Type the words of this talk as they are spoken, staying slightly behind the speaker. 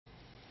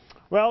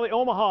Well, the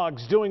Omaha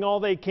Hogs doing all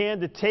they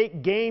can to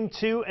take Game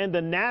 2 and the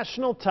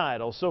national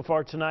title. So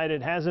far tonight,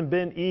 it hasn't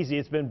been easy.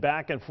 It's been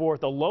back and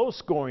forth, a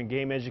low-scoring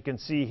game, as you can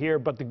see here.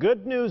 But the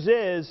good news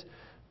is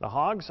the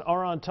Hogs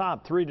are on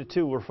top,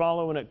 3-2. We're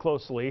following it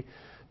closely.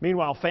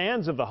 Meanwhile,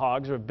 fans of the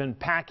Hogs have been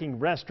packing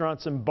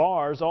restaurants and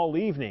bars all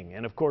evening.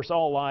 And, of course,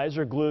 all eyes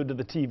are glued to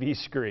the TV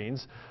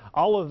screens,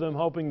 all of them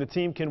hoping the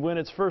team can win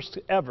its first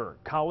ever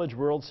College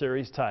World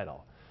Series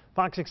title.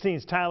 Fox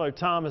 16's Tyler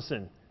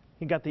Thomason.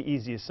 He got the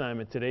easy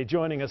assignment today,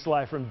 joining us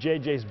live from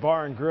JJ's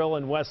Bar and Grill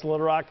in West Little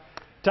Rock.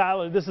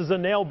 Tyler, this is a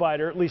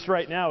nail-biter, at least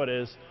right now it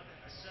is.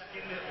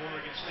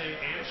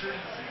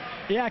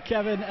 Yeah,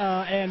 Kevin,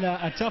 and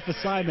a tough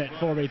assignment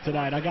for me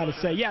tonight, I got to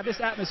say. Yeah,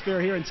 this atmosphere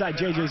here inside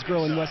JJ's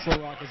Grill in West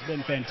Little Rock has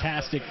been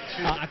fantastic.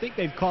 I think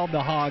they've called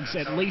the Hogs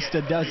at least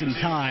a dozen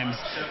times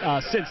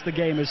since the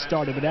game has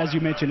started. But as you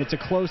mentioned, it's a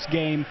close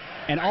game,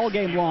 and all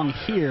game long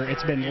here,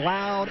 it's been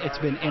loud, it's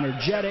been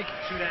energetic,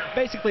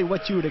 basically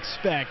what you would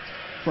expect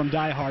from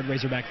die-hard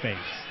Razorback fans.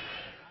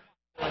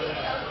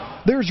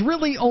 There's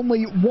really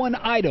only one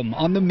item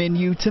on the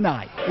menu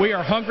tonight. We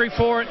are hungry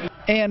for it.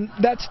 And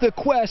that's the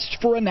quest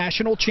for a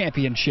national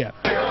championship.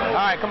 All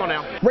right, come on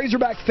now.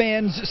 Razorback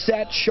fans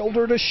sat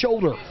shoulder to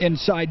shoulder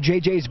inside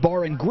JJ's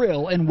Bar and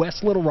Grill in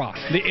West Little Rock.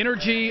 The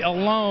energy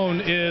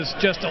alone is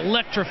just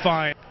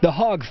electrifying. The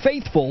Hog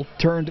faithful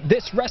turned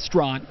this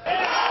restaurant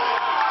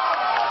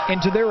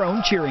into their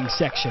own cheering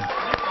section.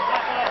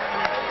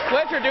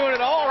 Fletcher doing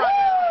it all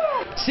right.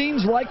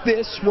 Scenes like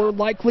this were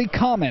likely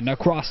common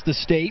across the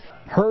state.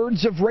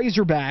 Herds of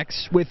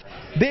Razorbacks with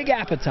big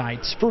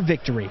appetites for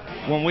victory.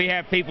 When we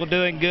have people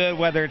doing good,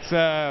 whether it's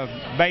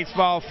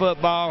baseball,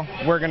 football,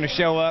 we're going to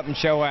show up and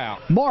show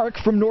out. Mark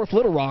from North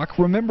Little Rock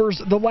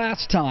remembers the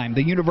last time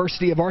the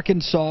University of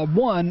Arkansas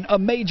won a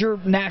major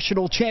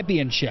national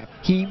championship.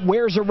 He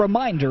wears a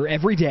reminder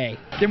every day.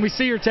 Can we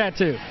see your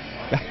tattoo?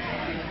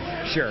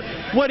 Sure.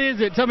 What is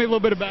it? Tell me a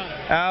little bit about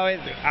it.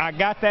 I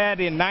got that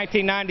in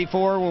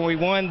 1994 when we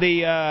won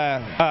the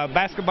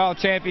basketball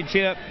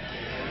championship.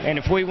 And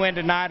if we win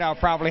tonight, I'll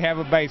probably have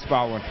a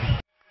baseball one.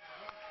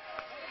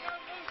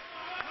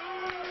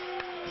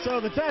 So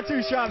the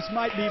tattoo shops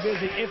might be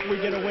busy if we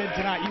get a win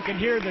tonight. You can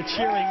hear the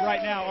cheering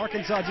right now.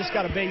 Arkansas just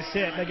got a base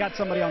hit. They got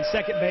somebody on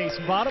second base.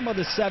 Bottom of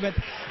the seventh.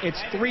 It's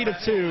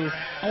 3-2.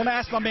 I want to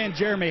ask my man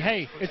Jeremy,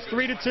 hey, it's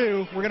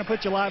 3-2. We're going to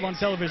put you live on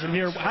television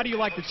here. How do you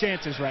like the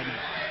chances right now?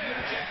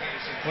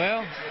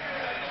 Well,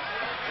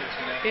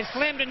 it's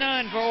slim to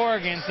none for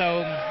Oregon,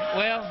 so,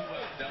 well,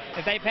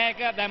 if they pack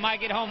up, they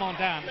might get home on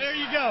time. There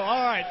you go.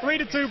 All right,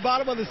 3-2,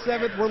 bottom of the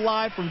seventh. We're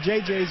live from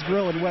JJ's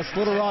Grill in West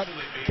Little Rock.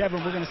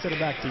 Kevin, we're going to send it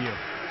back to you.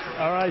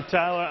 All right,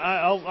 Tyler,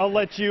 I'll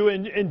let you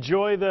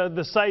enjoy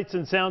the sights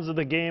and sounds of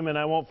the game, and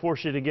I won't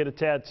force you to get a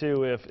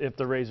tattoo if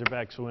the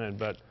Razorbacks win,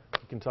 but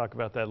we can talk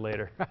about that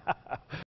later.